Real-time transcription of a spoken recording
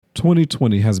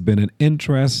2020 has been an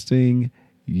interesting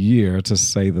year to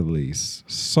say the least.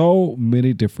 So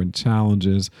many different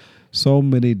challenges, so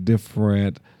many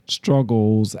different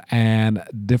struggles, and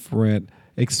different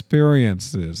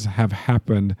experiences have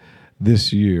happened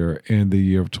this year in the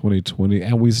year of 2020,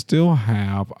 and we still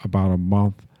have about a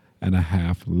month and a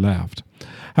half left.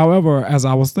 However, as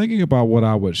I was thinking about what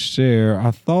I would share, I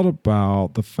thought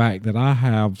about the fact that I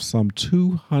have some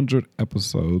 200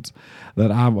 episodes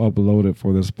that I've uploaded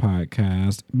for this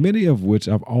podcast, many of which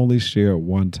I've only shared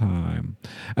one time.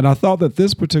 And I thought that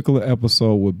this particular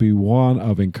episode would be one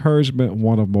of encouragement,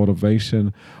 one of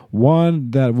motivation, one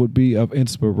that would be of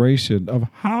inspiration of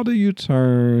how do you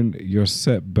turn your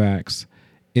setbacks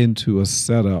into a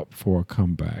setup for a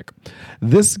comeback.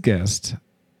 This guest,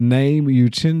 named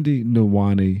Uchendu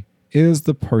Nwani, is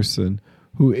the person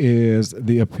who is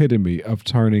the epitome of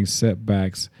turning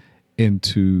setbacks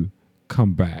into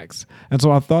comebacks. And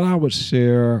so I thought I would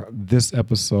share this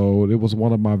episode. It was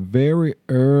one of my very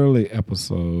early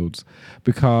episodes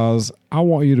because I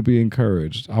want you to be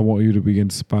encouraged. I want you to be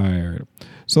inspired.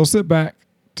 So sit back,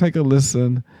 take a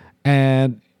listen,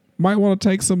 and might want to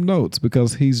take some notes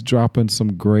because he's dropping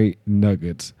some great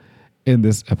nuggets in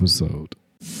this episode.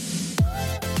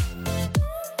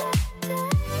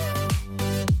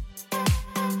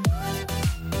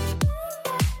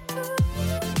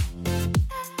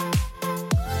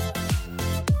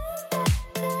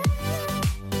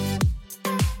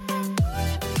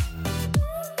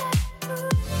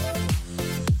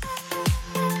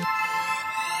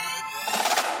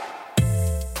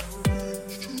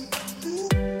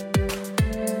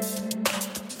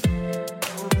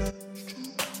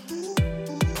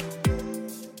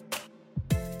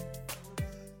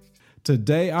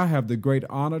 Today, I have the great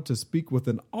honor to speak with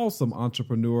an awesome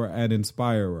entrepreneur and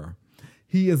inspirer.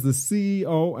 He is the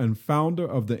CEO and founder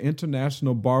of the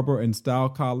International Barber and Style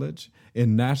College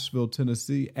in Nashville,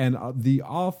 Tennessee, and the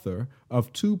author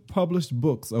of 2 published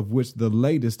books, of which the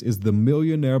latest is The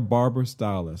Millionaire Barber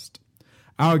Stylist.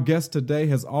 Our guest today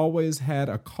has always had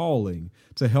a calling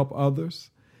to help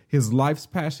others. His life's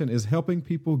passion is helping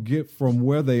people get from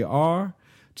where they are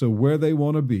to where they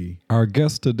want to be. Our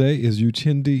guest today is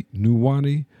Uchendu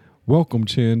Nwani. Welcome,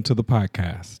 Chen, to the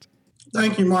podcast.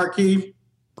 Thank you, Marquis.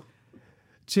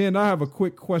 Chen, I have a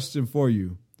quick question for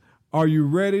you. Are you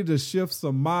ready to shift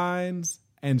some minds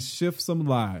and shift some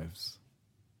lives?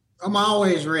 I'm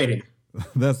always ready.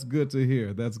 That's good to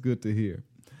hear. That's good to hear.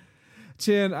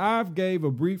 Chen, I've gave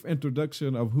a brief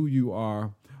introduction of who you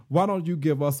are. Why don't you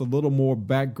give us a little more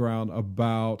background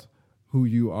about who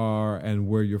you are and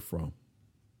where you're from?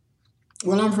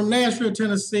 Well, I'm from Nashville,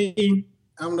 Tennessee.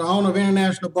 I'm the owner of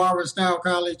International Barber and Style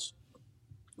College.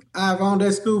 I've owned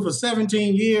that school for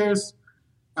 17 years.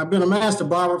 I've been a master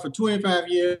barber for 25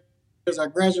 years. I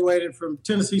graduated from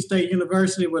Tennessee State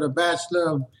University with a Bachelor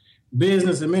of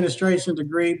Business Administration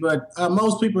degree, but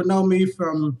most people know me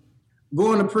from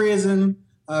going to prison,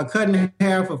 cutting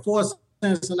hair for 4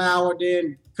 cents an hour,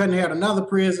 then cutting hair at another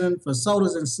prison for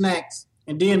sodas and snacks,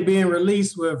 and then being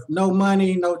released with no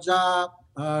money, no job,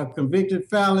 convicted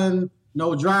felon,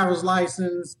 no driver's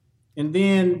license. And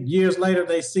then years later,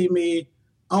 they see me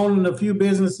owning a few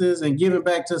businesses and giving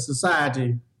back to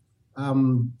society.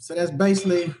 So that's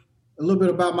basically a little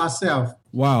bit about myself.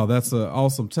 Wow, that's an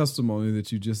awesome testimony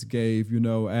that you just gave,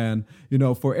 and,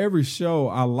 for every show,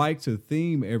 I like to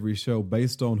theme every show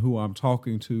based on who I'm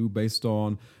talking to, based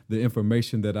on the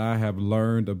information that I have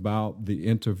learned about the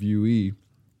interviewee.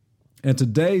 And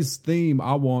today's theme,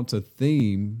 I want to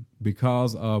theme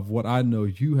because of what I know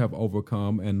you have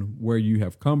overcome and where you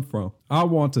have come from. I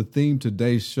want to theme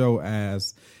today's show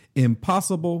as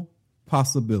Impossible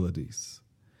Possibilities.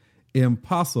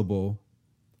 Impossible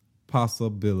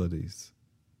Possibilities.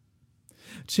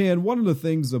 Chen, one of the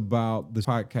things about the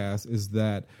podcast is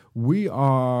that we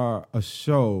are a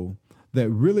show that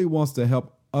really wants to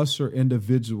help usher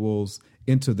individuals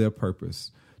into their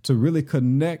purpose, to really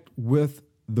connect with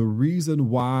the reason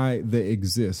why they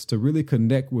exist, to really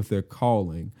connect with their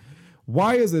calling.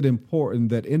 Why is it important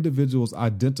that individuals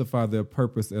identify their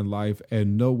purpose in life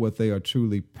and know what they are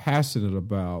truly passionate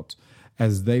about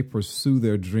as they pursue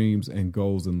their dreams and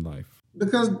goals in life?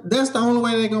 Because that's the only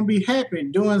way they're going to be happy,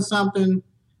 doing something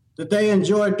that they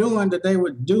enjoy doing, that they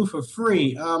would do for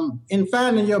free. In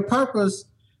finding your purpose,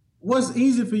 what's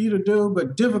easy for you to do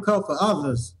but difficult for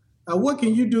others? What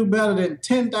can you do better than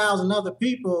 10,000 other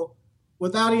people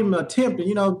without even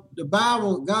attempting? The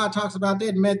Bible, God talks about that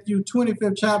in Matthew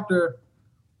 25th chapter,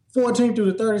 14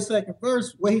 through the 32nd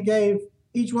verse, where he gave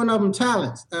each one of them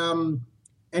talents.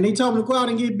 And he told them to go out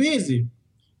and get busy.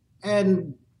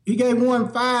 And he gave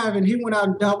one 5 and he went out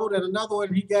and doubled, and another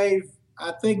one he gave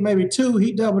I think maybe two,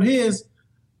 he doubled his,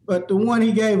 but the one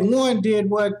he gave one did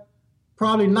what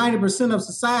probably 90% of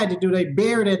society do. They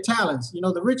bury their talents. You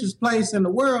know, the richest place in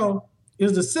the world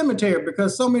is the cemetery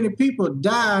because so many people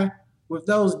die with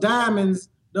those diamonds,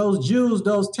 those jewels,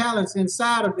 those talents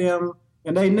inside of them,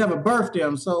 and they never birthed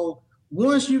them. So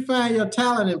once you find your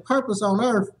talent and purpose on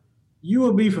earth, you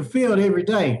will be fulfilled every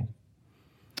day.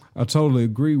 I totally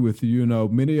agree with you. You know,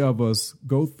 many of us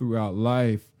go throughout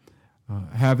life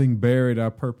having buried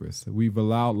our purpose. We've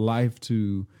allowed life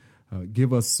to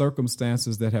give us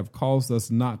circumstances that have caused us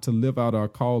not to live out our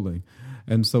calling.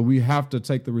 And so we have to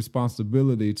take the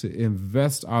responsibility to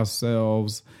invest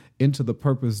ourselves into the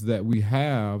purpose that we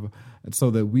have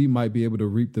so that we might be able to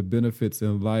reap the benefits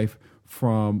in life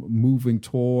from moving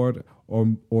toward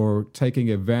or taking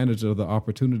advantage of the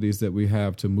opportunities that we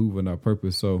have to move in our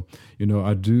purpose. So, you know,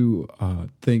 I do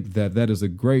think that that is a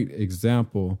great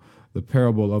example, the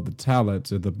parable of the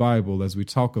talents in the Bible, as we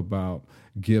talk about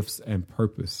gifts and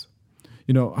purpose.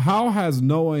 You know, how has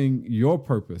knowing your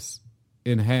purpose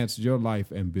enhanced your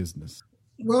life and business?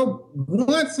 Well,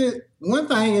 one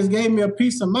thing is gave me a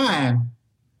peace of mind.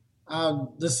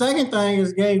 The second thing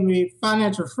is gave me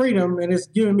financial freedom, and it's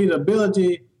given me the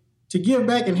ability to give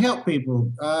back and help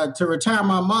people. To retire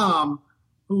my mom,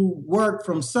 who worked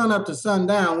from sun up to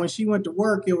sundown. When she went to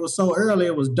work, it was so early,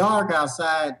 it was dark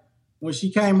outside. When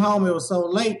she came home, it was so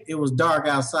late, it was dark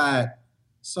outside.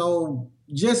 So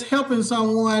just helping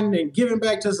someone and giving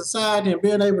back to society and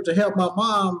being able to help my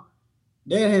mom,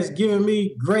 that has given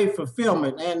me great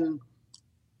fulfillment. And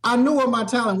I knew what my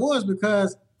talent was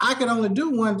because I could only do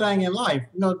one thing in life.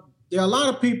 You know, there are a lot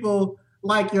of people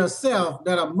like yourself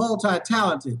that are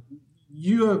multi-talented.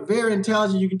 You're very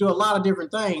intelligent. You can do a lot of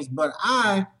different things. But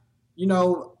I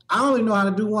only know how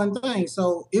to do one thing.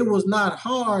 So it was not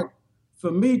hard for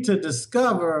me to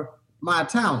discover my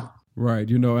talent. Right.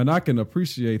 You know, and I can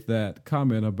appreciate that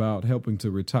comment about helping to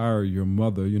retire your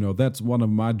mother. You know, that's one of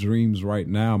my dreams right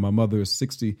now. My mother is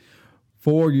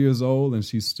 64 years old and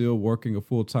she's still working a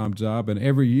full-time job. And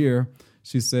every year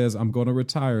she says, I'm going to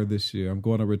retire this year. I'm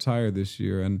going to retire this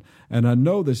year. And I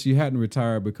know that she hadn't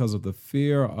retired because of the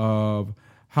fear of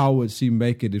how would she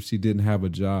make it if she didn't have a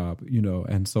job, you know.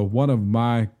 And so one of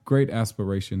my great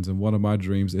aspirations and one of my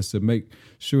dreams is to make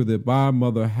sure that my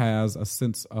mother has a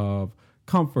sense of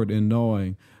comfort in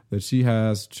knowing that she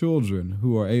has children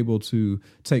who are able to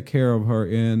take care of her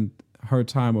in her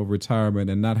time of retirement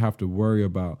and not have to worry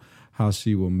about how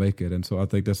she will make it. And so I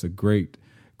think that's a great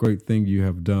thing you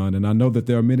have done. And I know that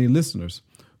there are many listeners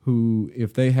who,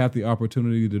 if they have the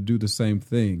opportunity to do the same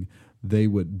thing, they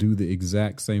would do the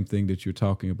exact same thing that you're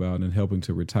talking about and helping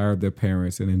to retire their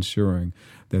parents and ensuring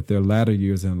that their latter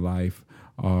years in life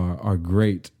are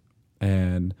great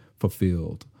and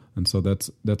fulfilled. And so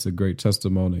that's a great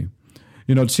testimony.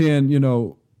 You know, Chin, you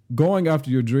know, going after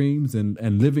your dreams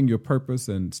and living your purpose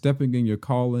and stepping in your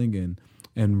calling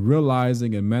and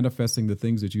realizing and manifesting the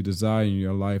things that you desire in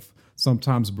your life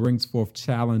sometimes brings forth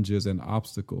challenges and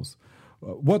obstacles.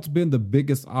 What's been the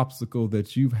biggest obstacle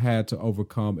that you've had to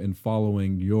overcome in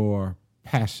following your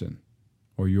passion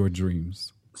or your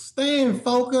dreams? Staying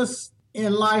focused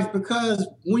in life, because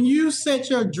when you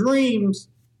set your dreams,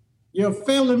 your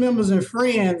family members and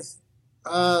friends,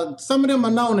 some of them are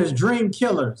known as dream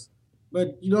killers.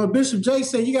 But, you know, Bishop J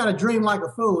said you got to dream like a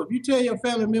fool. If you tell your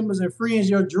family members and friends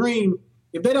your dream,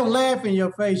 if they don't laugh in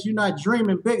your face, you're not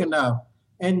dreaming big enough.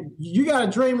 And you got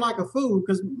to dream like a fool,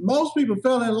 because most people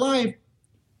fail in life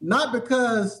not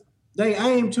because they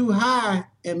aim too high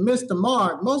and miss the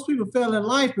mark. Most people fail in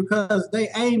life because they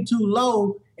aim too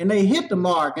low and they hit the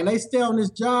mark and they stay on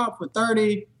this job for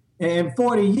 30 and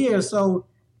 40 years. So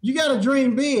you got to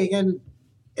dream big. And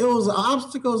it was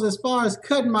obstacles as far as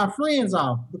cutting my friends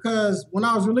off, because when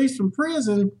I was released from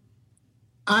prison,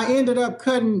 I ended up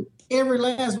cutting every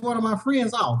last one of my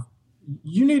friends off.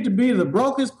 You need to be the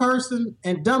brokest person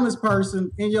and dumbest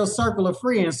person in your circle of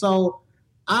friends. So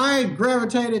I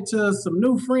gravitated to some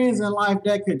new friends in life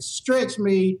that could stretch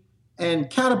me and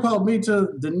catapult me to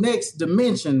the next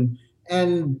dimension.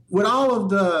 And with all of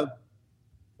the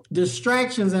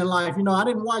distractions in life, you know, I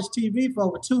didn't watch TV for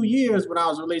over 2 years when I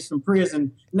was released from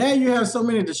prison. Now you have so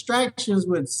many distractions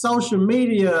with social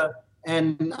media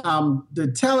and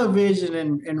the television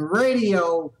and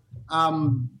radio.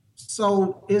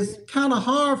 So it's kind of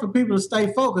hard for people to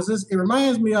stay focused. It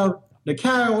reminds me of the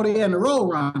Coyote and the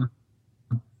Roadrunner.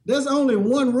 There's only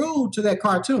one rule to that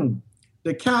cartoon.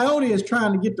 The coyote is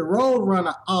trying to get the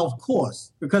Roadrunner off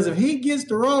course, because if he gets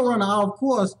the Roadrunner off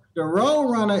course, the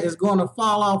Roadrunner is going to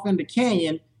fall off in the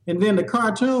canyon, and then the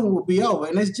cartoon will be over.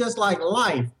 And it's just like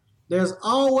life. There's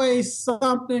always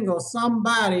something or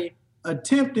somebody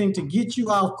attempting to get you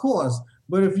off course.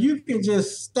 But if you can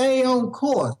just stay on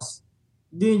course,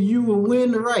 then you will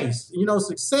win the race.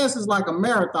 Success is like a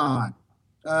marathon.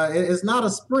 It's not a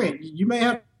sprint. You may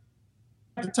have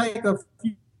to take a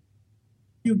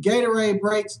few Gatorade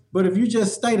breaks, but if you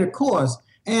just stay the course,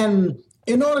 and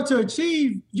in order to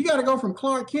achieve, you got to go from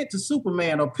Clark Kent to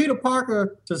Superman, or Peter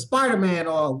Parker to Spider-Man,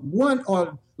 or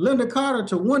Linda Carter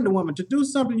to Wonder Woman. To do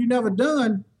something you've never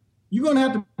done, you're going to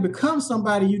have to become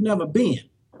somebody you've never been.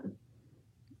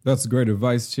 That's great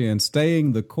advice, Chin.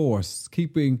 Staying the course,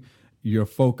 keeping your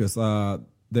focus.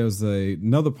 There's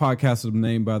another podcaster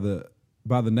named by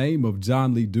the name of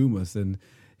John Lee Dumas, and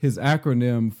his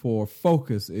acronym for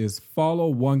focus is follow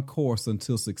one course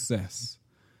until success.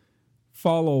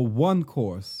 Follow one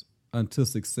course until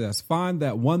success. Find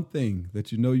that one thing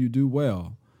that you know you do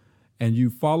well, and you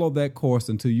follow that course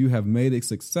until you have made it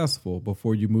successful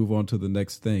before you move on to the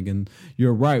next thing. And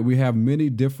you're right, we have many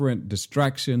different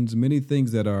distractions, many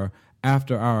things that are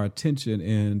after our attention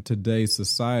in today's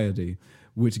society,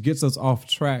 which gets us off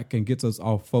track and gets us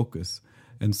off focus.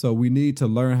 And so we need to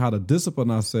learn how to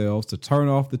discipline ourselves, to turn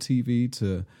off the TV,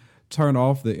 to turn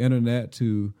off the internet,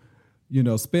 to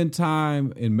spend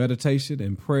time in meditation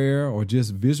and prayer or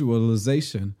just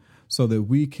visualization so that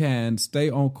we can stay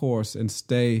on course and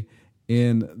stay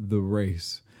in the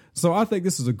race. So I think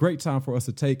this is a great time for us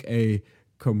to take a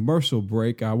commercial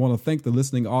break. I want to thank the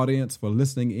listening audience for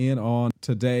listening in on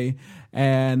today.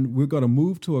 And we're going to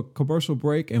move to a commercial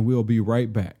break, and we'll be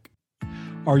right back.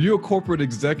 Are you a corporate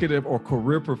executive or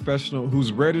career professional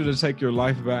who's ready to take your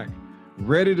life back?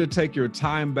 Ready to take your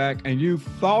time back, and you've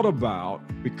thought about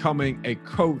becoming a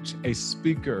coach, a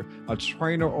speaker, a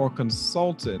trainer, or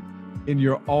consultant in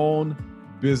your own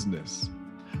business?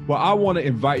 Well, I want to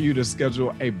invite you to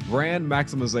schedule a brand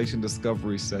maximization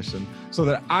discovery session so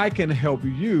that I can help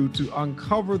you to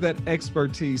uncover that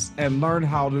expertise and learn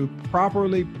how to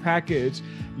properly package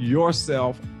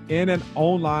yourself in an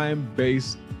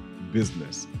online-based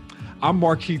business. I'm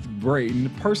Markeith Brayton,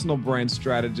 personal brand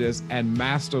strategist and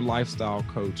master lifestyle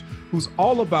coach, who's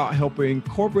all about helping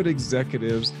corporate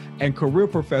executives and career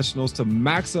professionals to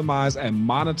maximize and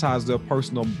monetize their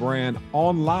personal brand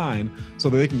online so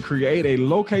that they can create a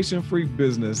location-free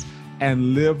business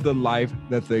and live the life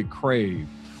that they crave.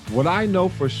 What I know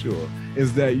for sure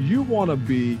is that you want to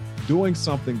be doing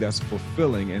something that's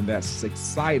fulfilling and that's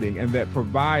exciting and that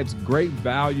provides great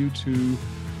value to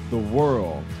the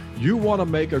world. You want to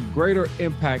make a greater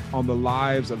impact on the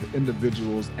lives of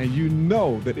individuals, and you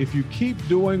know that if you keep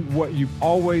doing what you've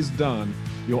always done,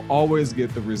 you'll always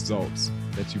get the results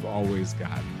that you've always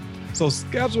gotten. So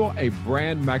schedule a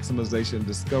brand maximization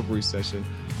discovery session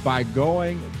by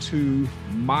going to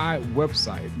my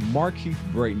website,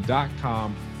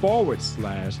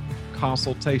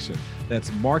 markeithbrayton.com/consultation. That's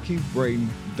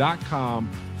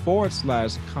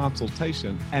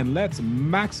markeithbrayton.com/consultation, and let's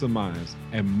maximize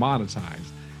and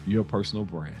monetize your personal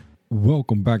brand.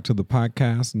 Welcome back to the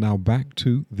podcast. Now back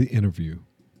to the interview.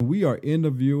 We are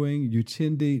interviewing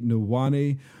Uchendu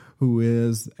Nwaneri, who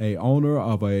is a owner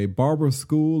of a barber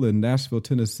school in Nashville,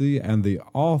 Tennessee, and the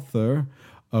author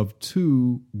of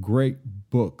 2 great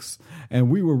books.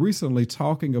 And we were recently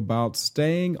talking about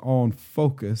staying on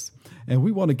focus, and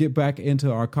we want to get back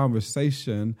into our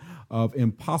conversation of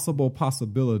impossible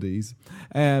possibilities.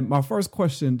 And my first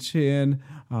question, Chin,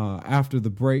 after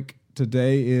the break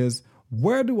today is,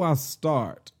 where do I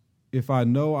start if I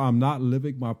know I'm not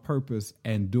living my purpose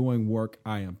and doing work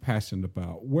I am passionate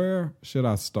about? Where should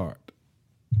I start?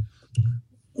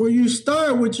 Well, you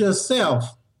start with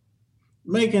yourself,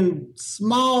 making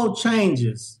small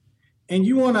changes, and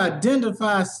you want to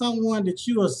identify someone that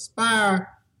you aspire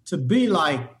to be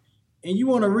like, and you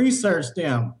want to research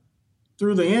them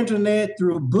through the internet,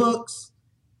 through books,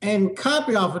 and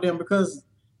copy off of them, because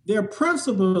they're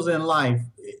principles in life.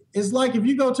 It's like if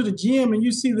you go to the gym and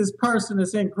you see this person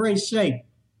that's in great shape,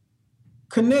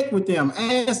 connect with them,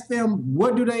 ask them,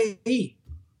 what do they eat?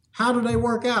 How do they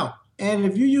work out? And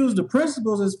if you use the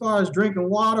principles as far as drinking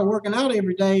water, working out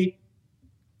every day,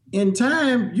 in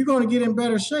time, you're going to get in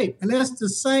better shape. And that's the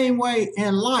same way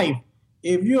in life.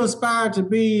 If you aspire to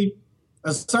be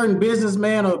a certain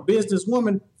businessman or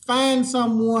businesswoman, find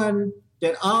someone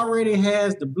that already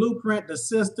has the blueprint, the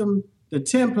system, the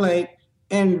template,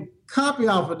 and copy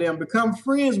off of them, become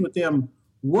friends with them,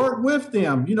 work with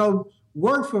them,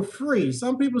 work for free.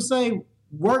 Some people say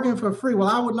working for free. Well,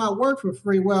 I would not work for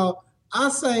free. Well, I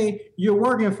say you're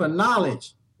working for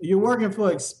knowledge. You're working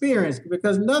for experience,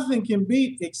 because nothing can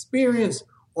beat experience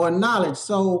or knowledge.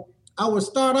 So I would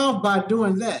start off by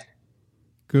doing that.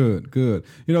 Good.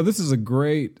 This is a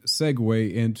great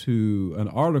segue into an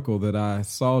article that I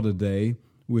saw today,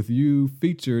 with you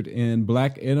featured in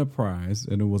Black Enterprise,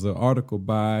 and it was an article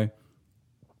by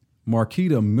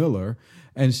Marquita Miller,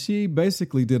 and she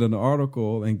basically did an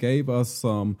article and gave us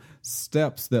some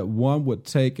steps that one would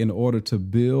take in order to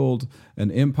build an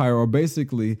empire, or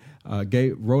basically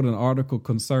wrote an article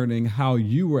concerning how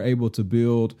you were able to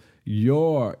build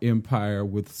your empire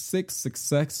with 6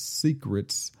 success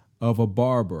secrets of a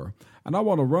barber. And I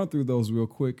want to run through those real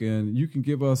quick, and you can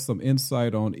give us some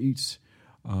insight on each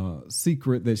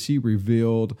secret that she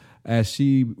revealed as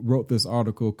she wrote this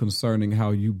article concerning how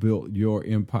you built your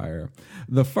empire.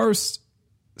 The first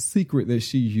secret that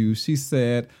she used, she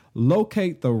said,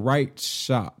 locate the right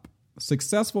shop.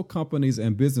 Successful companies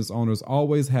and business owners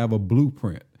always have a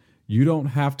blueprint. You don't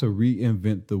have to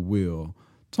reinvent the wheel.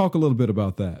 Talk a little bit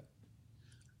about that.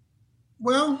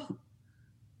 Well,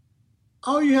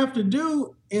 all you have to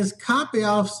do is copy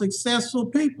off successful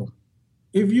people.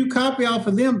 If you copy off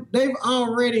of them, they've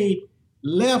already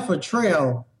left a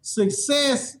trail.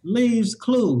 Success leaves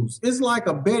clues. It's like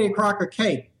a Betty Crocker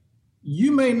cake.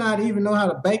 You may not even know how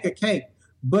to bake a cake,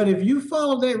 but if you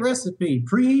follow that recipe,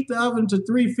 preheat the oven to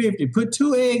 350, put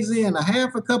 2 eggs in, a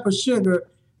half a cup of sugar,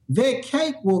 that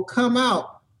cake will come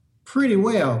out pretty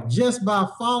well just by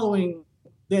following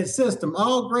that system.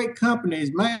 All great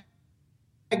companies,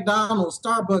 McDonald's,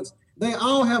 Starbucks, they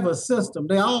all have a system.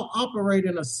 They all operate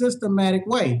in a systematic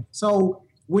way. So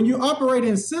when you operate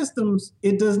in systems,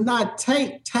 it does not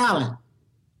take talent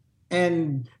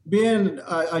and being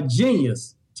a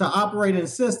genius to operate in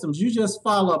systems. You just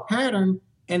follow a pattern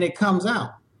and it comes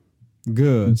out.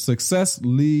 Good. Success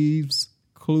leaves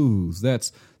clues.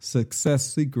 That's success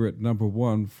secret number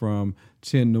 1 from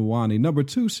Chin Nuwani. Number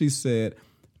 2, she said,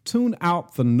 tune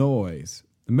out the noise.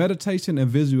 Meditation and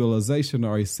visualization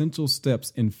are essential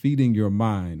steps in feeding your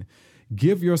mind.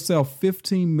 Give yourself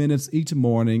 15 minutes each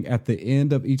morning at the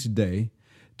end of each day.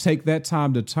 Take that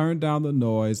time to turn down the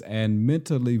noise and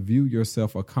mentally view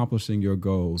yourself accomplishing your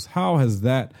goals. How has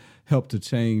that helped to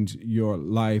change your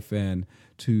life and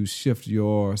to shift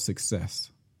your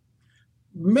success?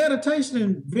 Meditation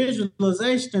and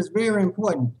visualization is very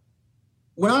important.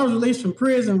 When I was released from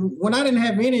prison, when I didn't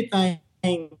have anything,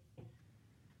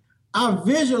 I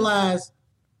visualized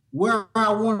where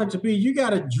I wanted to be. You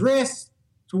got to dress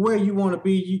to where you want to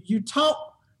be. You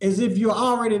talk as if you're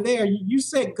already there. You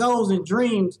set goals and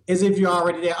dreams as if you're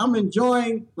already there. I'm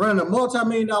enjoying running a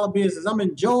multi-million-dollar business. I'm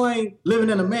enjoying living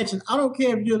in a mansion. I don't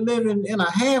care if you're living in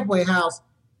a halfway house.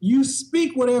 You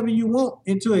speak whatever you want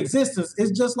into existence.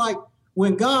 It's just like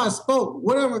when God spoke,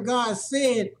 whatever God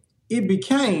said, it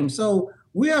became. So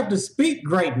we have to speak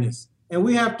greatness, and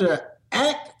we have to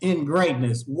act in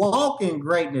greatness, walk in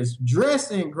greatness,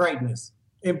 dress in greatness.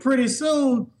 And pretty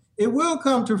soon it will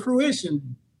come to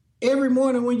fruition. Every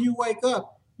morning when you wake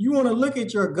up, you want to look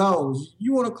at your goals.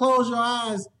 You want to close your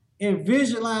eyes and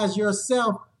visualize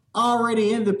yourself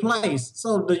already in the place.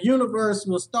 So the universe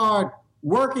will start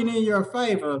working in your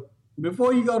favor.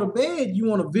 Before you go to bed, you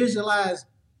want to visualize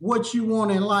what you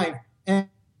want in life. And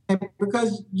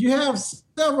because you have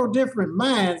several different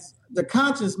minds, the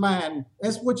conscious mind,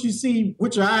 that's what you see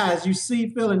with your eyes, you see,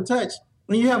 feel, and touch.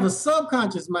 And you have a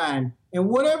subconscious mind. And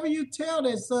whatever you tell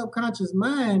that subconscious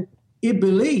mind, it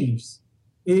believes.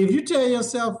 If you tell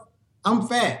yourself, I'm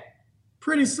fat,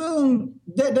 pretty soon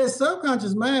that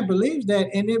subconscious mind believes that,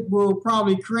 and it will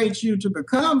probably create you to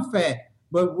become fat.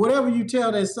 But whatever you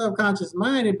tell that subconscious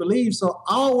mind, it believes. So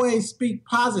always speak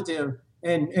positive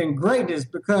and greatness,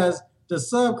 because the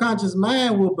subconscious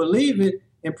mind will believe it,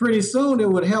 and pretty soon it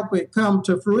would help it come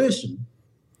to fruition.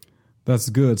 That's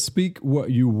good. Speak what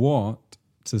you want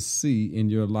to see in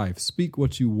your life. Speak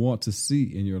what you want to see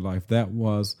in your life. That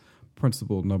was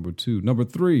principle number 2. Number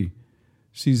 3,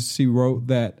 she wrote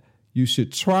that you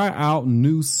should try out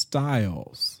new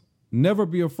styles. Never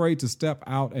be afraid to step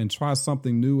out and try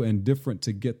something new and different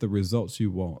to get the results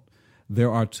you want.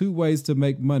 There are 2 ways to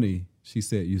make money, she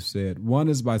said. You said one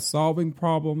is by solving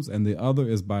problems and the other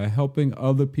is by helping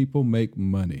other people make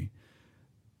money.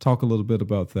 Talk a little bit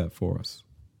about that for us.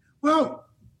 Well,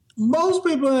 most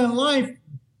people in life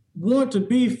want to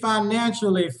be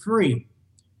financially free.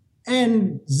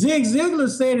 And Zig Ziglar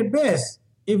said it best.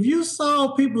 If you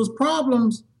solve people's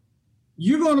problems,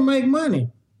 you're going to make money.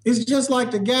 It's just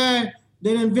like the guy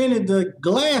that invented the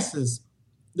glasses.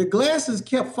 The glasses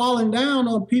kept falling down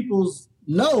on people's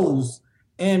nose.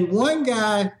 And one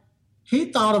guy, he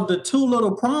thought of the 2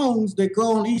 little prongs that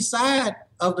go on each side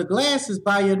of the glasses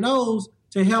by your nose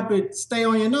to help it stay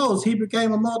on your nose. He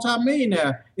became a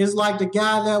multimillionaire. It's like the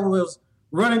guy that was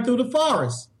running through the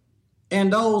forest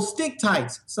and those stick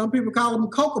tights. Some people call them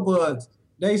cocoa bugs.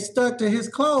 They stuck to his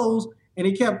clothes and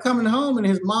he kept coming home and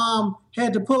his mom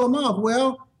had to pull him off.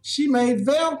 Well, she made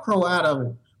Velcro out of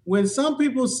it. When some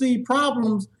people see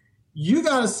problems, you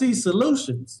got to see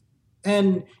solutions.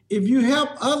 And if you help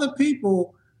other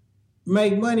people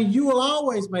make money, you will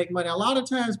always make money. A lot of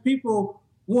times people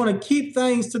want to keep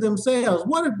things to themselves.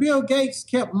 What if Bill Gates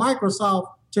kept Microsoft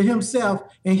to himself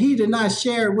and he did not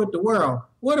share it with the world?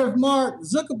 What if Mark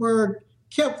Zuckerberg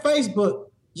kept Facebook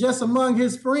just among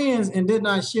his friends and did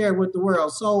not share it with the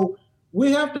world? So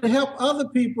we have to help other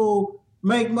people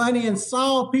make money and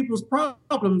solve people's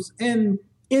problems. And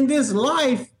in this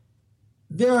life,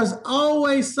 there's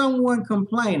always someone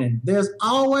complaining. There's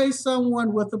always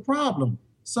someone with a problem.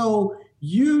 So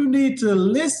you need to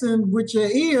listen with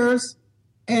your ears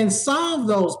and solve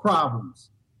those problems.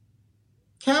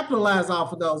 Capitalize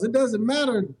off of those. It doesn't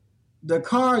matter the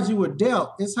cards you were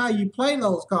dealt. It's how you play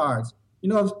those cards. You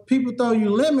know, if people throw you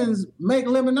lemons, make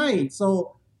lemonade.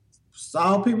 So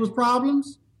solve people's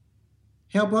problems,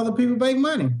 help other people make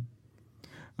money.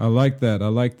 I like that. I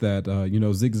like that.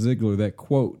 Zig Ziglar, that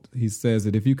quote, he says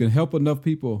that if you can help enough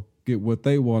people get what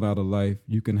they want out of life,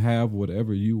 you can have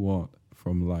whatever you want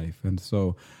from life. And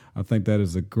so I think that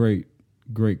is a great,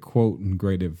 great quote and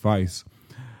great advice.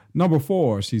 Number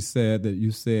 4, she said that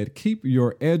you said, keep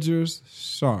your edges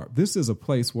sharp. This is a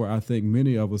place where I think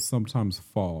many of us sometimes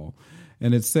fall.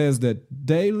 And it says that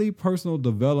daily personal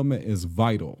development is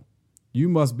vital. You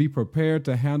must be prepared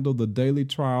to handle the daily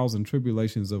trials and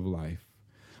tribulations of life.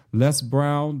 Les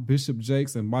Brown, Bishop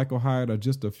Jakes, and Michael Hyatt are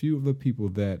just a few of the people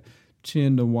that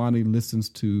Chin Nwani listens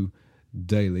to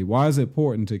daily. Why is it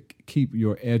important to keep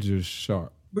your edges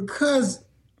sharp? Because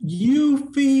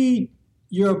you feed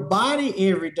your body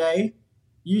every day.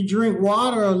 You drink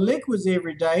water or liquids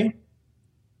every day.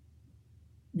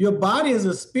 Your body is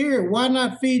a spirit. Why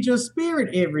not feed your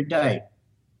spirit every day?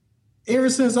 Ever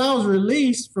since I was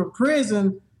released from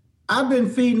prison, I've been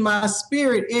feeding my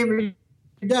spirit every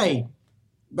day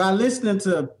by listening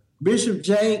to Bishop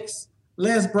Jakes,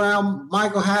 Les Brown,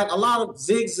 Michael Hyatt, a lot of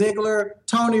Zig Ziglar,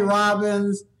 Tony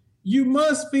Robbins. You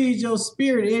must feed your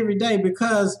spirit every day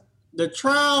because the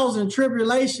trials and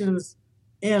tribulations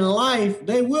in life,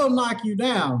 they will knock you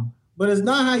down. But it's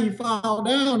not how you fall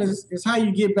down, it's how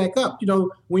you get back up. You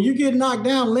know, when you get knocked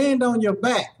down, land on your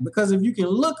back, because if you can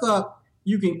look up,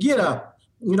 you can get up.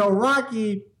 You know,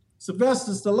 Rocky,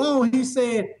 Sylvester Stallone, he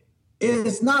said,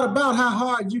 it's not about how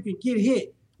hard you can get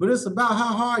hit, but it's about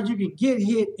how hard you can get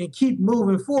hit and keep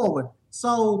moving forward.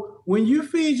 So when you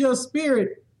feed your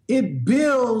spirit, it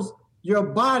builds your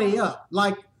body up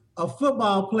like a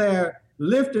football player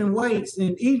lifting weights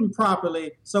and eating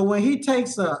properly. So when he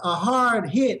takes a hard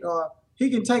hit, or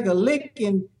he can take a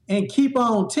licking and keep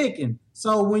on ticking.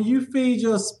 So when you feed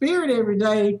your spirit every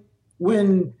day,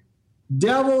 when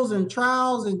devils and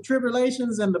trials and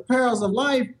tribulations and the perils of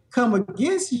life come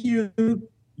against you,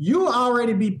 you'll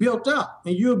already be built up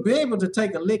and you'll be able to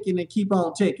take a licking and keep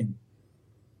on ticking.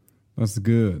 That's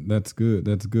good. That's good.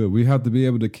 That's good. We have to be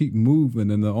able to keep moving.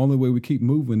 And the only way we keep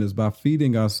moving is by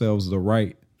feeding ourselves the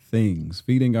right things,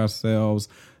 feeding ourselves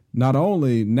not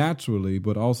only naturally,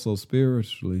 but also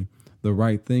spiritually, the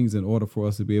right things in order for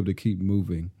us to be able to keep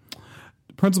moving.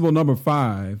 Principle number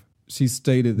 5, you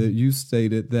stated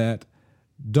that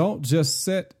don't just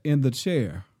sit in the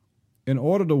chair. In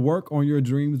order to work on your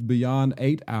dreams beyond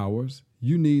 8 hours,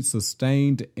 you need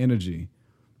sustained energy.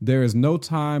 There is no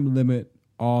time limit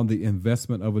on the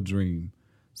investment of a dream.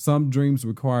 Some dreams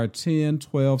require 10,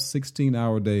 12,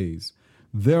 16-hour days.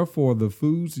 Therefore, the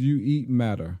foods you eat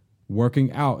matter.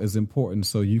 Working out is important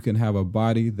so you can have a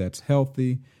body that's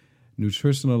healthy,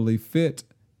 nutritionally fit,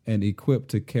 and equipped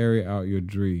to carry out your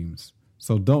dreams.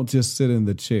 So don't just sit in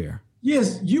the chair.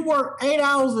 Yes, you work 8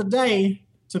 hours a day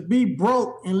to be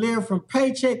broke and live from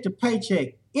paycheck to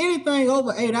paycheck. Anything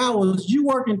over 8 hours, you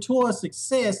working towards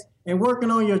success and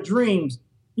working on your dreams.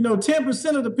 You know,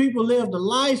 10% of the people live the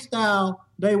lifestyle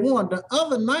they want. The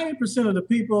other 90% of the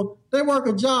people, they work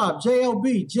a job,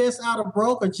 J-O-B, just out of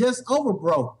broke or just over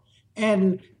broke.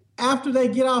 And after they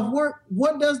get off work,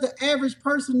 what does the average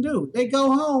person do? They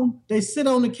go home, they sit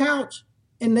on the couch,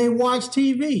 and they watch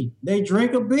TV. They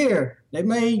drink a beer. They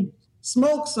may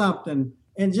smoke something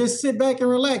and just sit back and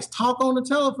relax, talk on the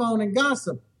telephone and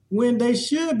gossip when they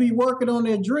should be working on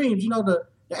their dreams. You know, the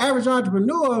average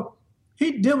entrepreneur,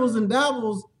 he dibbles and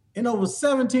dabbles in over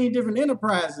 17 different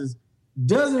enterprises,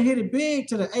 doesn't hit it big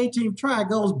to the 18th try,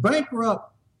 goes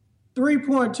bankrupt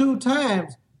 3.2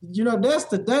 times. You know, that's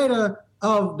the data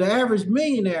of the average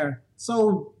millionaire.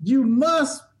 So you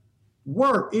must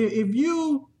work. If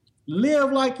you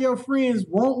live like your friends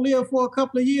won't live for a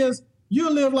couple of years, you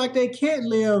live like they can't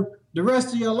live the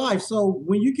rest of your life. So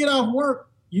when you get off work,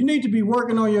 You need to be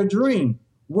working on your dream.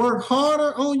 Work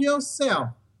harder on yourself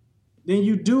than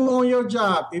you do on your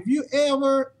job. If you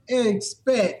ever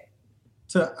expect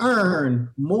to earn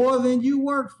more than you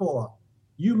work for,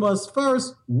 you must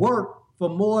first work for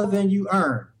more than you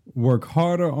earn. Work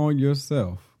harder on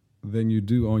yourself than you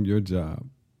do on your job.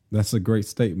 That's a great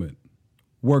statement.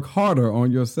 Work harder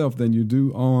on yourself than you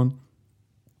do on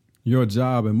your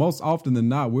job. And most often than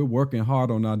not, we're working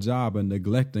hard on our job and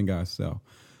neglecting ourselves.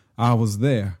 I was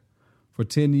there for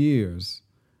 10 years,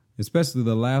 especially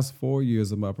the last 4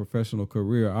 years of my professional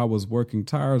career. I was working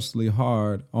tirelessly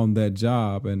hard on that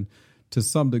job and to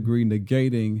some degree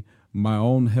negating my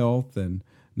own health and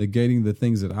negating the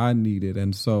things that I needed.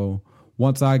 And so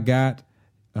once I got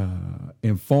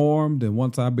informed and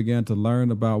once I began to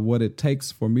learn about what it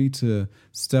takes for me to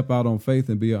step out on faith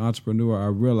and be an entrepreneur, I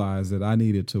realized that I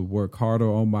needed to work harder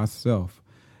on myself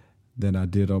than I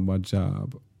did on my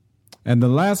job. And the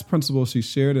last principle she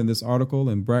shared in this article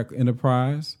in Black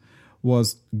Enterprise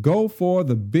was go for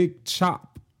the big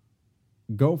chop.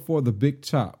 Go for the big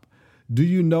chop. Do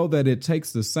you know that it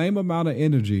takes the same amount of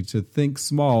energy to think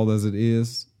small as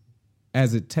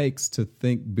it takes to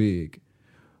think big?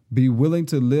 Be willing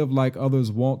to live like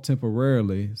others won't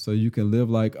temporarily so you can live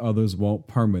like others won't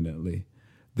permanently.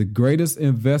 The greatest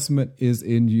investment is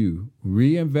in you.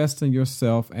 Reinvest in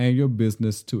yourself and your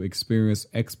business to experience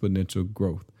exponential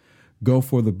growth. Go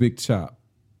for the big chop.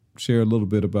 Share a little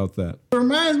bit about that. It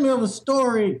reminds me of a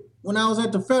story when I was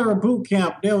at the federal boot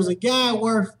camp. There was a guy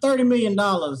worth $30 million,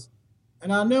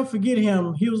 and I'll never forget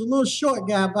him. He was a little short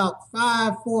guy, about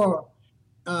 5'4",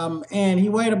 and he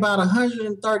weighed about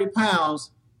 130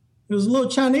 pounds. He was a little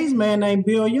Chinese man named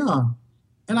Bill Young.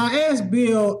 And I asked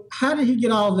Bill, how did he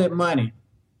get all of that money?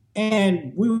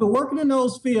 And we were working in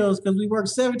those fields because we worked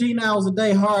 17 hours a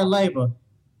day, hard labor.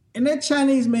 And that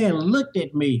Chinese man looked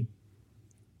at me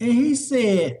and he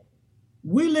said,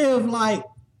 we live like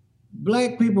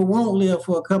black people won't live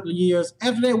for a couple of years.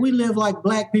 After that, we live like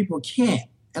black people can't.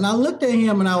 And I looked at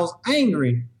him and I was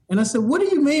angry. And I said, what do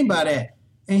you mean by that?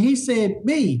 And he said,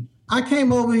 B, I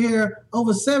came over here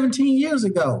over 17 years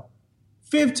ago.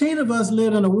 15 of us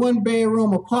lived in a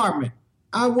one-bedroom apartment.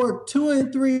 I worked 2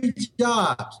 and 3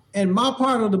 jobs, and my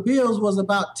part of the bills was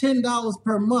about $10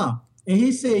 per month. And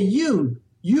he said, you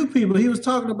people, he was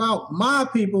talking about my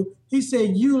people. He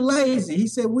said, you lazy. He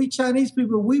said, we Chinese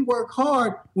people, we work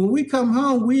hard. When we come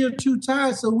home, we are too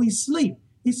tired, so we sleep.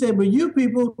 He said, but you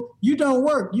people, you don't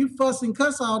work. You fuss and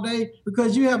cuss all day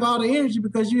because you have all the energy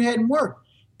because you hadn't worked.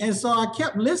 And so I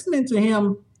kept listening to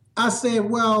him. I said,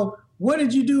 well, what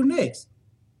did you do next?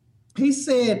 He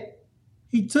said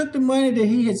he took the money that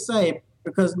he had saved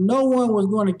because no one was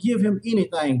going to give him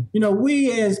anything. You know,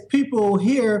 we as people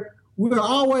here, we're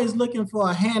always looking for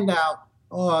a handout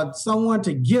or someone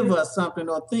to give us something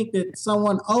or think that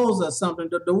someone owes us something.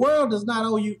 The world does not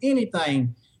owe you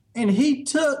anything. And he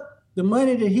took the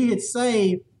money that he had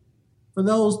saved for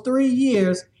those 3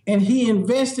 years and he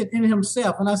invested in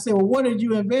himself. And I said, well, what did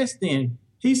you invest in?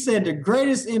 He said, the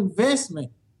greatest investment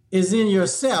is in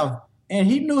yourself. And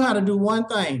he knew how to do one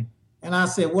thing. And I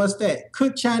said, what's that?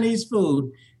 Cook Chinese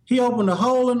food. He opened a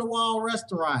hole-in-the-wall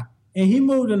restaurant. And he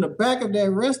moved in the back of that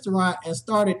restaurant and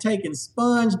started taking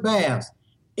sponge baths.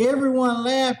 Everyone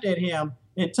laughed at him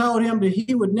and told him that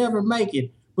he would never make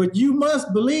it. But you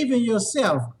must believe in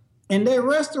yourself. And that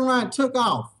restaurant took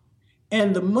off.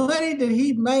 And the money that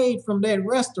he made from that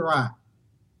restaurant,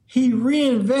 he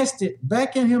reinvested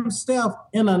back in himself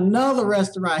in another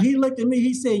restaurant. He looked at me,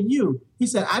 he said, he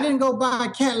said, I didn't go buy a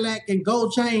Cadillac and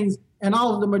gold chains and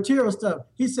all of the material stuff.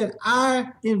 He said,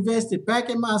 I invested back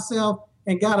in myself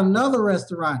and got another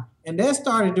restaurant. And that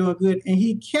started doing good. And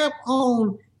he kept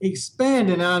on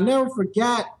expanding. And I'll never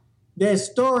forgot that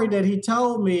story that he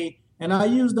told me. And I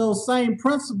used those same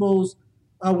principles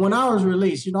when I was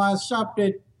released. You know, I shopped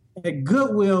at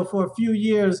Goodwill for a few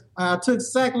years. I took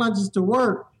sack lunches to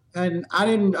work. And I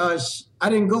didn't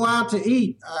go out to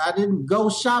eat. I didn't go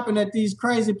shopping at these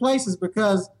crazy places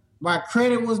because my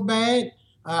credit was bad.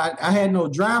 I had no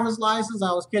driver's license.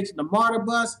 I was catching the MARTA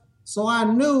bus. So I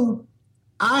knew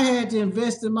I had to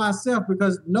invest in myself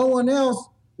because no one else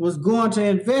was going to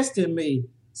invest in me.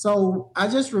 So I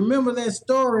just remember that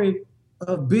story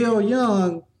of Bill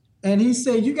Young. And he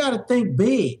said, you got to think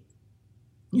big.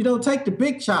 You know, take the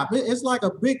big chop. It's like a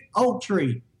big oak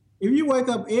tree. If you wake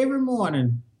up every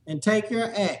morning and take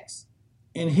your axe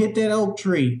and hit that oak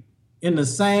tree in the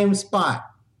same spot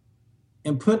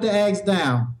and put the axe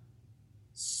down,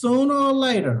 sooner or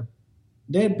later,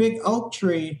 that big oak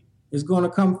tree is going to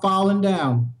come falling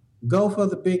down. Go for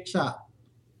the big chop.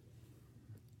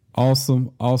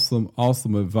 Awesome, awesome,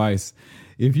 awesome advice.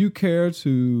 If you care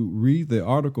to read the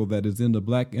article that is in the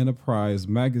Black Enterprise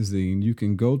magazine, you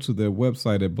can go to their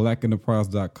website at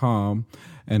blackenterprise.com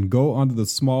and go under the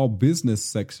small business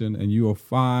section, and you will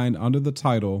find under the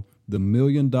title, The $1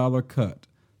 Million Cut,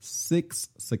 6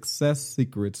 Success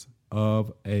Secrets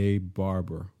of a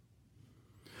Barber.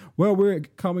 Well, we're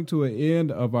coming to an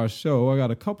end of our show. I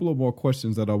got a couple of more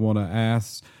questions that I want to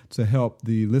ask to help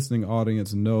the listening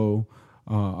audience know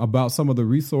about some of the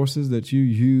resources that you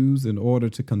use in order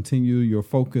to continue your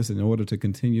focus, in order to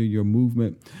continue your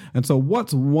movement. And so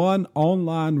what's one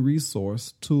online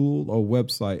resource, tool, or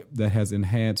website that has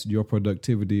enhanced your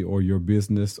productivity or your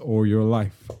business or your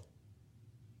life?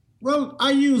 Well,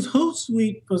 I use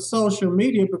Hootsuite for social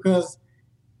media because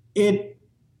it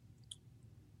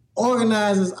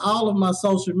organizes all of my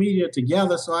social media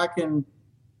together so I can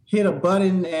hit a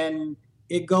button and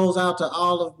it goes out to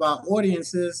all of my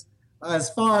audiences.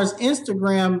 As far as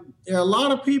Instagram, there are a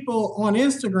lot of people on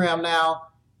Instagram now,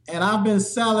 and I've been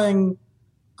selling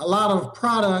a lot of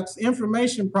products,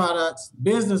 information products,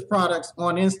 business products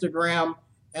on Instagram,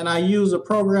 and I use a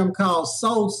program called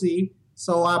Soulseek.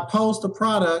 So I post a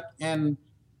product, and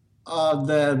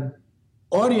the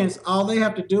audience, all they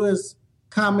have to do is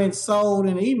comment sold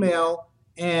in email,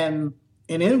 and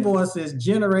an invoice is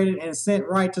generated and sent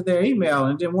right to their email.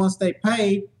 And then once they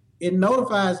pay, it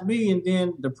notifies me, and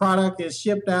then the product is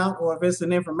shipped out, or if it's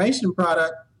an information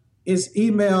product, it's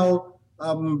emailed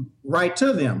right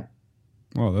to them.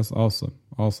 Oh, that's awesome.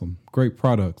 Awesome. Great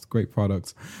products. Great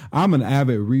products. I'm an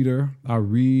avid reader. I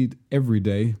read every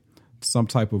day some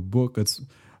type of book. It's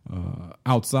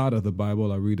outside of the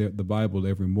Bible. I read the Bible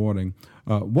every morning.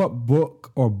 What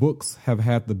book or books have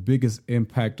had the biggest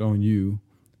impact on you,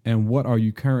 and what are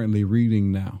you currently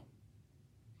reading now?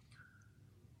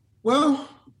 Well,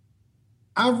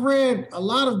 I've read a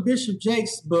lot of Bishop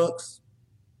Jakes' books.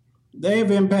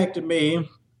 They've impacted me.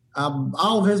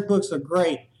 All of his books are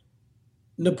great.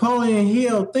 Napoleon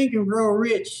Hill, Think and Grow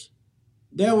Rich,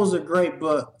 that was a great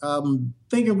book.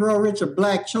 Think and Grow Rich, A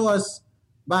Black Choice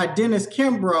by Dennis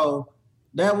Kimbrough,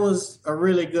 that was a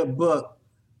really good book.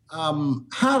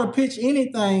 How to Pitch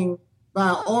Anything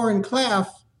by Oren Klaff,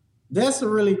 that's a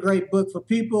really great book for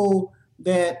people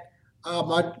that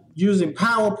are using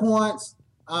PowerPoints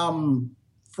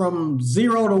from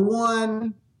 0 to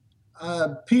 1.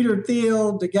 Peter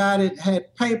Thiel, the guy that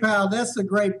had PayPal, that's a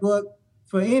great book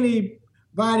for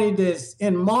anybody that's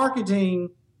in marketing.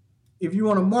 If you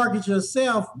want to market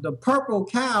yourself, The Purple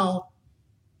Cow,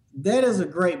 that is a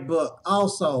great book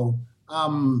also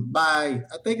by,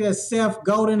 I think that's Seth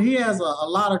Godin. He has a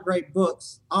lot of great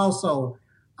books also.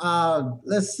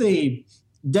 Let's see,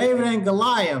 David and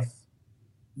Goliath,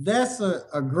 that's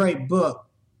a great book.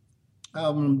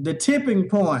 The Tipping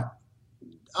Point,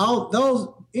 all those,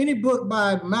 any book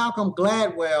by Malcolm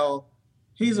Gladwell,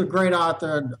 he's a great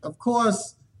author. Of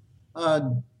course,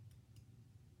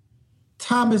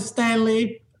 Thomas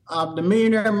Stanley, The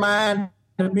Millionaire Mind,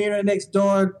 The Millionaire Next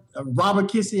Door, Robert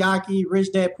Kiyosaki,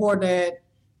 Rich Dad Poor Dad,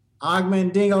 Og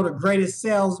Mandingo, The Greatest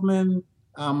Salesman,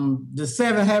 The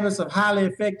 7 Habits of Highly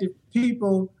Effective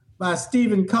People by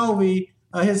Stephen Covey.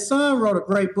 His son wrote a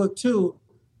great book too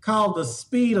called The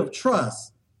Speed of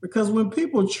Trust, because when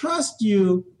people trust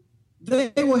you,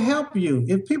 they will help you.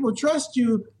 If people trust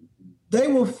you, they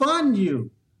will fund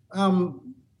you.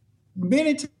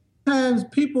 Many times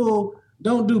people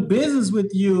don't do business with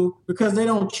you because they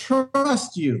don't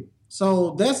trust you.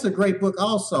 So that's a great book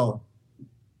also.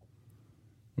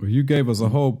 Well, you gave us a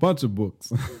whole bunch of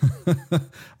books.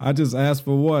 I just asked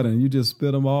for one and you just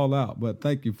spit them all out. But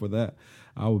thank you for that.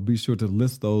 I will be sure to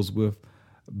list those with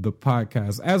the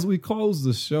podcast. As we close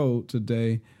the show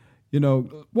today,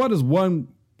 what is one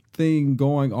thing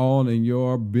going on in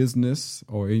your business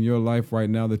or in your life right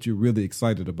now that you're really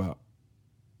excited about?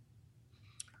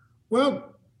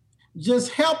 Well,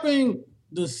 just helping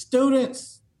the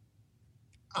students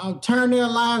turn their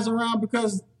lives around,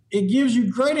 because it gives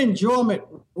you great enjoyment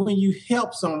when you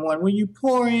help someone, when you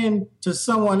pour in to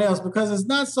someone else, because it's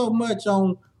not so much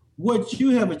on what you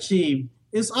have achieved.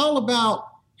 It's all about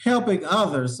helping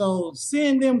others. So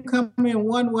seeing them come in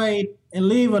one way and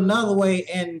leave another way,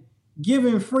 and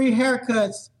giving free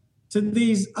haircuts to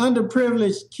these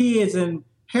underprivileged kids and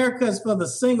haircuts for the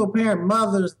single parent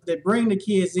mothers that bring the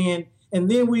kids in. And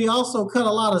then we also cut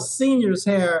a lot of seniors'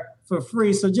 hair for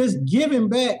free. So just giving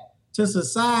back to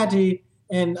society.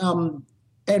 And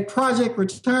at Project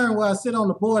Return, where I sit on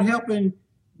the board, helping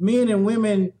men and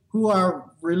women who are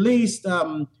released,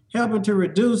 helping to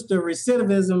reduce the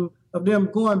recidivism of them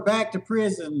going back to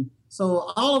prison.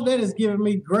 So all of that has given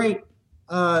me great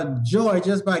joy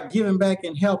just by giving back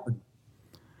and helping.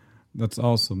 That's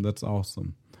awesome. That's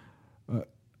awesome.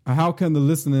 How can the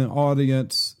listening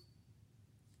audience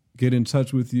get in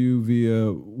touch with you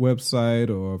via website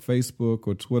or Facebook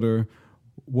or Twitter?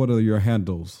 What are your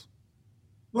handles?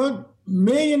 Well,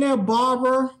 Millionaire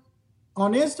Barber.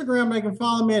 On Instagram, they can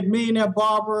follow me at Millionaire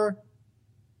Barber.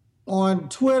 On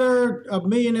Twitter,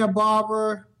 Millionaire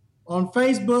Barber. On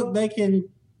Facebook, they can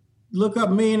look up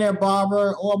Millionaire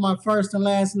Barber or my first and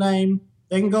last name.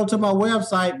 They can go to my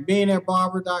website,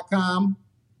 millionairebarber.com.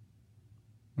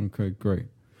 Okay, great.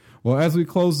 Well, as we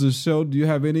close the show, do you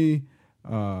have any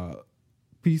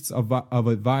piece of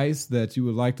advice that you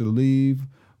would like to leave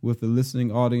with the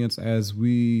listening audience as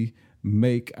we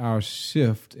make our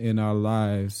shift in our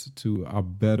lives to our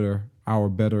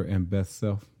better and best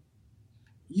self?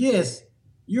 Yes,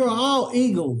 you're all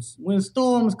eagles. When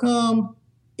storms come,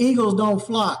 eagles don't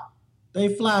flock.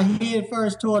 They fly head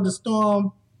first toward the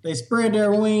storm. They spread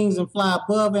their wings and fly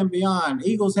above and beyond.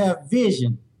 Eagles have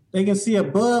vision. They can see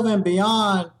above and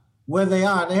beyond where they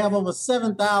are. They have over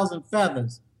 7,000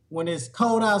 feathers. When it's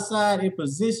cold outside, it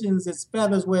positions its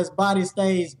feathers where its body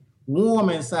stays warm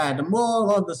inside. The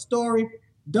moral of the story,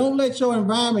 don't let your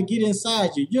environment get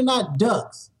inside you. You're not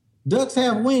ducks. Ducks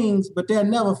have wings, but they'll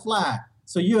never fly.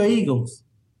 So you're eagles.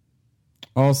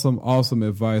 Awesome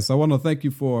advice. I want to thank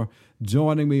you for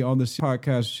joining me on this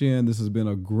podcast, Shin. This has been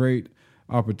a great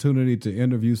opportunity to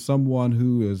interview someone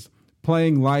who is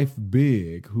playing life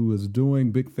big, who is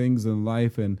doing big things in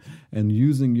life and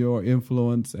using your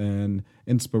influence and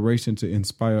inspiration to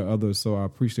inspire others. So I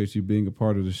appreciate you being a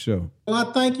part of the show. Well,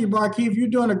 I thank you, Barkeith. You're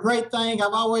doing a great thing.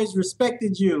 I've always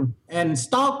respected you and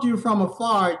stalked you from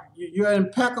afar. You're an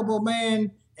impeccable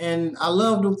man, and I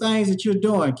love the things that you're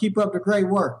doing. Keep up the great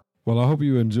work. Well, I hope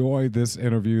you enjoyed this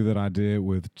interview that I did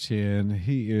with Chin.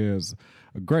 He is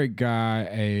a great guy,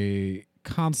 a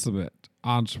consummate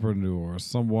entrepreneur,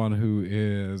 someone who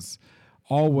is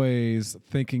always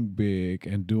thinking big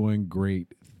and doing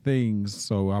great things.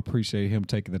 So I appreciate him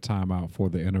taking the time out for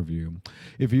the interview.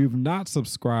 If you've not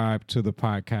subscribed to the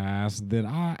podcast, then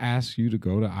I ask you to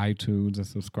go to iTunes and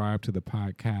subscribe to the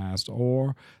podcast,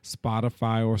 or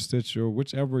Spotify or Stitcher,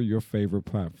 whichever your favorite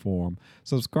platform.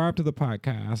 Subscribe to the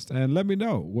podcast and let me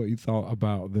know what you thought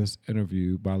about this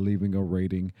interview by leaving a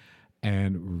rating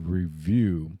and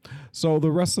review. So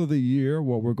the rest of the year,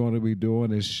 what we're going to be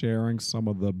doing is sharing some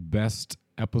of the best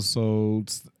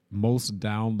episodes, most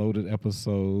downloaded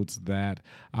episodes that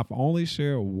I've only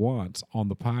shared once on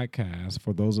the podcast.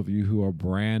 For those of you who are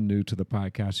brand new to the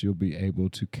podcast, you'll be able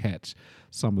to catch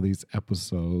some of these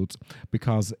episodes,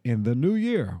 because in the new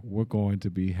year, we're going to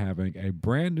be having a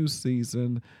brand new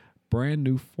season, brand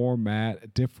new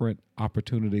format, different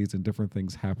opportunities and different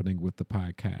things happening with the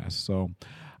podcast. So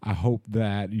I hope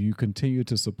that you continue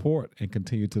to support and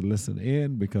continue to listen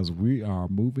in, because we are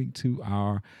moving to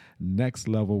our next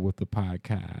level with the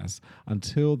podcast.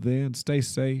 Until then, stay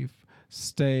safe,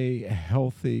 stay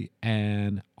healthy,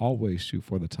 and always shoot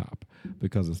for the top,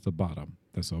 because it's the bottom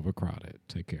that's overcrowded.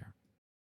 Take care.